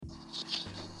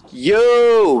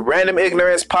Yo, Random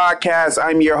Ignorance Podcast.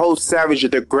 I'm your host, Savage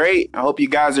the Great. I hope you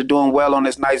guys are doing well on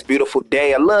this nice, beautiful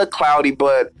day. A little cloudy,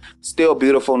 but still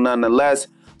beautiful nonetheless.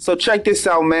 So check this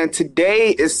out, man. Today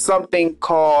is something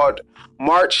called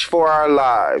March for Our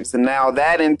Lives. And now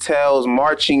that entails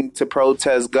marching to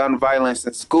protest gun violence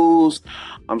in schools.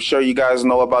 I'm sure you guys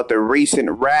know about the recent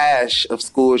rash of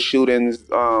school shootings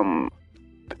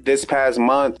this past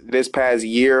month, this past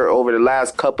year, over the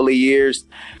last couple of years.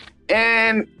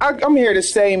 And I'm here to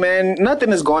say, man,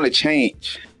 nothing is going to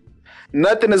change.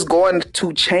 Nothing is going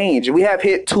to change. We have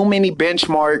hit too many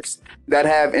benchmarks that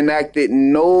have enacted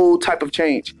no type of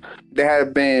change. There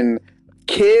have been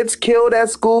kids killed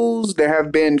at schools. There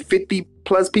have been 50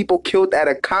 plus people killed at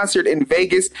a concert in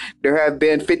Vegas. There have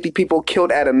been 50 people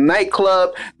killed at a nightclub.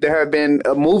 There have been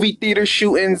movie theater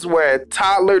shootings where a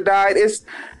toddler died.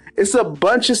 It's a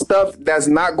bunch of stuff that's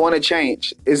not going to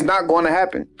change. It's not going to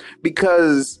happen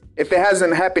because if it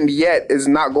hasn't happened yet, it's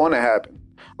not going to happen.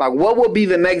 Like, what will be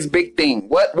the next big thing?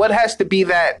 What has to be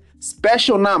that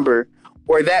special number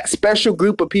or that special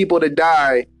group of people to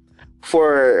die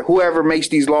for whoever makes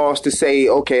these laws to say,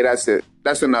 okay, that's it.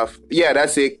 That's enough. Yeah,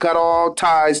 that's it. Cut all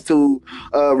ties to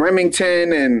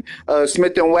Remington and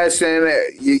Smith & Wesson.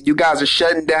 You guys are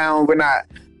shutting down. We're not.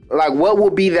 Like, what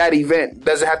will be that event?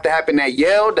 Does it have to happen at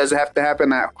Yale? Does it have to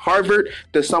happen at Harvard?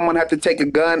 Does someone have to take a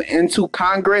gun into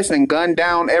Congress and gun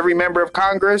down every member of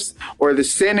Congress or the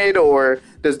Senate? Or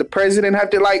does the president have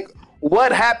to, like,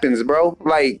 what happens, bro?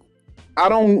 Like, I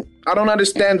don't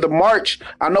understand the march.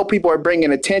 I know people are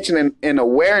bringing attention and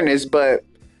awareness, but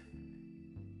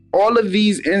all of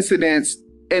these incidents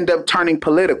end up turning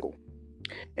political.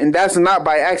 And that's not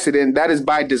by accident. That is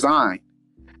by design.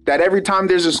 That every time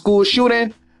there's a school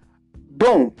shooting,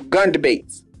 boom, gun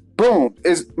debates. Boom,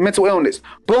 is mental illness.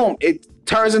 Boom, it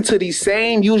turns into these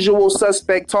same usual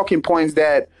suspect talking points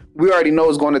that we already know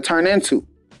is going to turn into.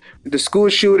 The school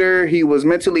shooter, he was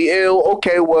mentally ill.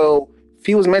 Okay, well, if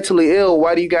he was mentally ill,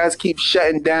 why do you guys keep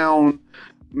shutting down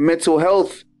mental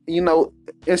health,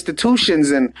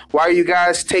 institutions? And why are you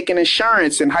guys taking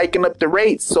insurance and hiking up the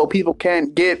rates so people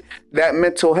can't get that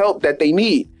mental help that they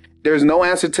need? There's no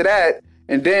answer to that.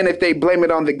 And then if they blame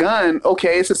it on the gun,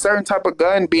 okay, it's a certain type of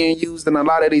gun being used in a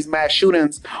lot of these mass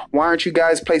shootings. Why aren't you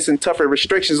guys placing tougher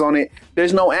restrictions on it?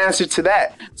 There's no answer to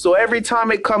that. So every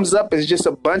time it comes up, it's just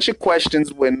a bunch of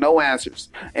questions with no answers.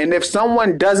 And if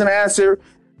someone doesn't answer,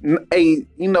 a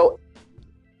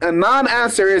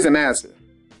non-answer is an answer.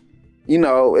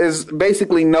 Is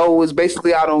basically no, is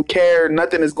basically I don't care.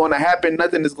 Nothing is going to happen.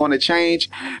 Nothing is going to change.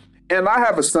 And I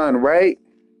have a son, right?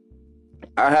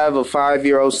 I have a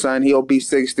 5-year-old son. He'll be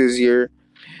 6 this year.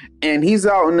 And he's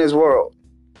out in this world.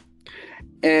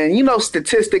 And,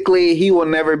 statistically, he will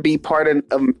never be part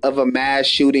of a mass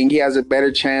shooting. He has a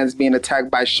better chance being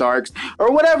attacked by sharks or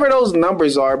whatever those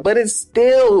numbers are. But it's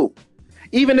still,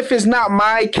 even if it's not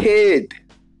my kid,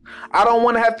 I don't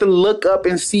want to have to look up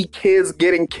and see kids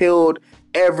getting killed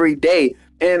every day.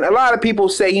 And a lot of people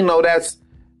say, that's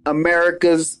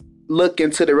America's look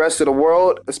into the rest of the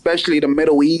world, especially the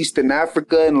Middle East and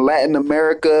Africa and Latin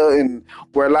America, and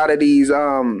where a lot of these,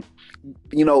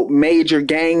 major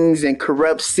gangs and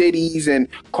corrupt cities and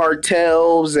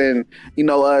cartels and,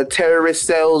 terrorist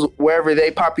cells, wherever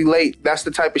they populate, that's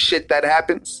the type of shit that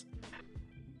happens.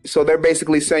 So they're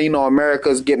basically saying,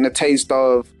 America's getting a taste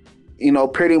of,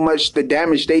 pretty much the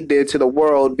damage they did to the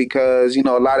world because, a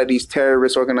lot of these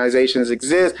terrorist organizations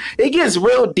exist. It gets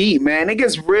real deep, man. It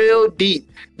gets real deep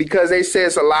because they say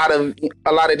it's a lot of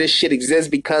this shit exists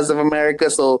because of America.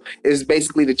 So it's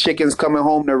basically the chickens coming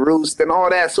home to roost and all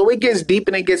that. So it gets deep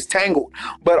and it gets tangled.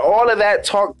 But all of that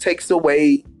talk takes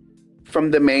away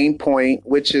from the main point,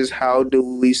 which is how do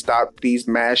we stop these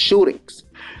mass shootings?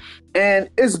 And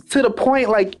it's to the point,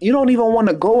 like, you don't even want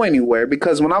to go anywhere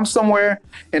because when I'm somewhere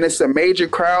and it's a major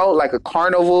crowd, like a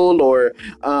carnival or,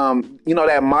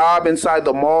 that mob inside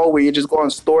the mall where you're just going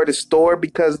store to store,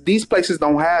 because these places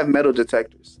don't have metal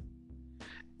detectors.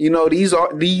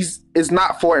 These is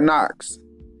not Fort Knox.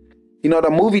 The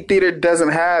movie theater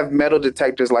doesn't have metal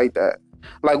detectors like that.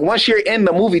 Like, once you're in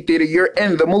the movie theater, you're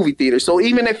in the movie theater. So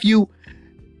even if you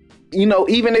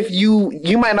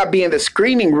might not be in the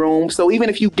screening room. So even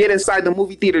if you get inside the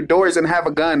movie theater doors and have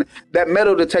a gun, that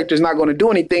metal detector is not going to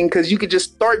do anything because you could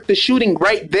just start the shooting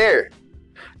right there.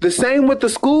 The same with the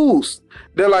schools.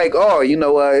 They're like,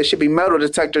 it should be metal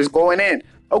detectors going in.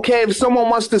 Okay, if someone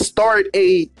wants to start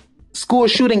a school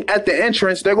shooting at the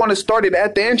entrance, they're going to start it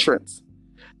at the entrance.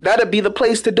 That'd be the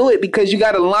place to do it because you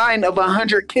got a line of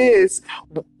 100 kids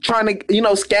trying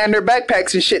to, scan their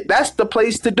backpacks and shit. That's the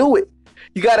place to do it.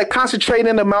 You got to concentrate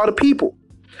in the amount of people.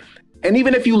 And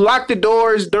even if you lock the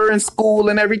doors during school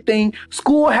and everything,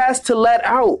 school has to let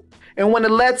out. And when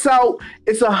it lets out,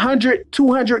 it's 100,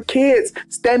 200 kids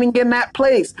standing in that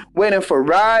place, waiting for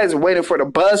rides, waiting for the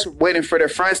bus, waiting for their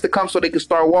friends to come so they can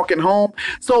start walking home.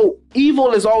 So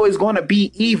evil is always going to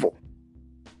be evil.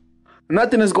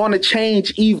 Nothing is going to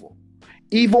change evil.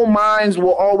 Evil minds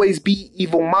will always be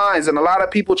evil minds. And a lot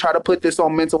of people try to put this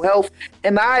on mental health.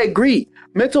 And I agree.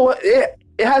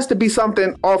 It has to be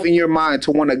something off in your mind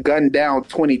to want to gun down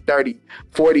 20, 30,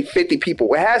 40, 50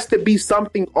 people. It has to be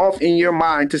something off in your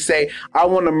mind to say, I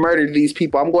want to murder these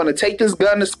people. I'm going to take this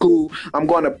gun to school. I'm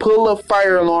going to pull a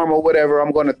fire alarm or whatever.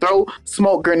 I'm going to throw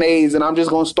smoke grenades and I'm just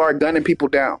going to start gunning people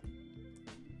down.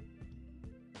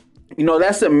 You know,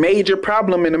 that's a major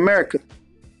problem in America.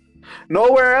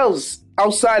 Nowhere else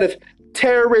outside of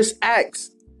terrorist acts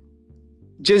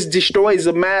just destroys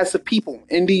a mass of people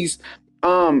in these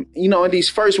in these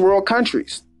first world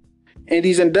countries, in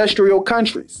these industrial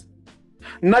countries.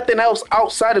 Nothing else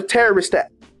outside of terrorist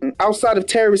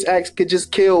acts could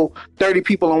just kill 30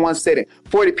 people in one sitting,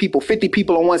 40 people, 50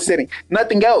 people in one sitting.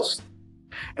 Nothing else.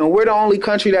 And we're the only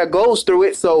country that goes through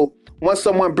it. So once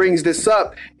someone brings this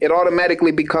up, it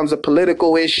automatically becomes a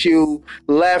political issue,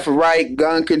 left, right,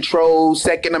 gun control,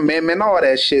 Second Amendment, all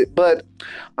that shit. But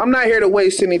I'm not here to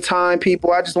waste any time,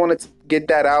 people. I just wanted to get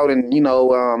that out and,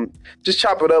 just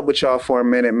chop it up with y'all for a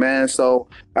minute, man. So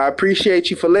I appreciate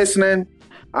you for listening.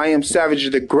 I am Savage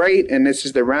the Great, and this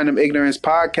is the Random Ignorance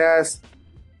Podcast.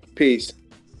 Peace.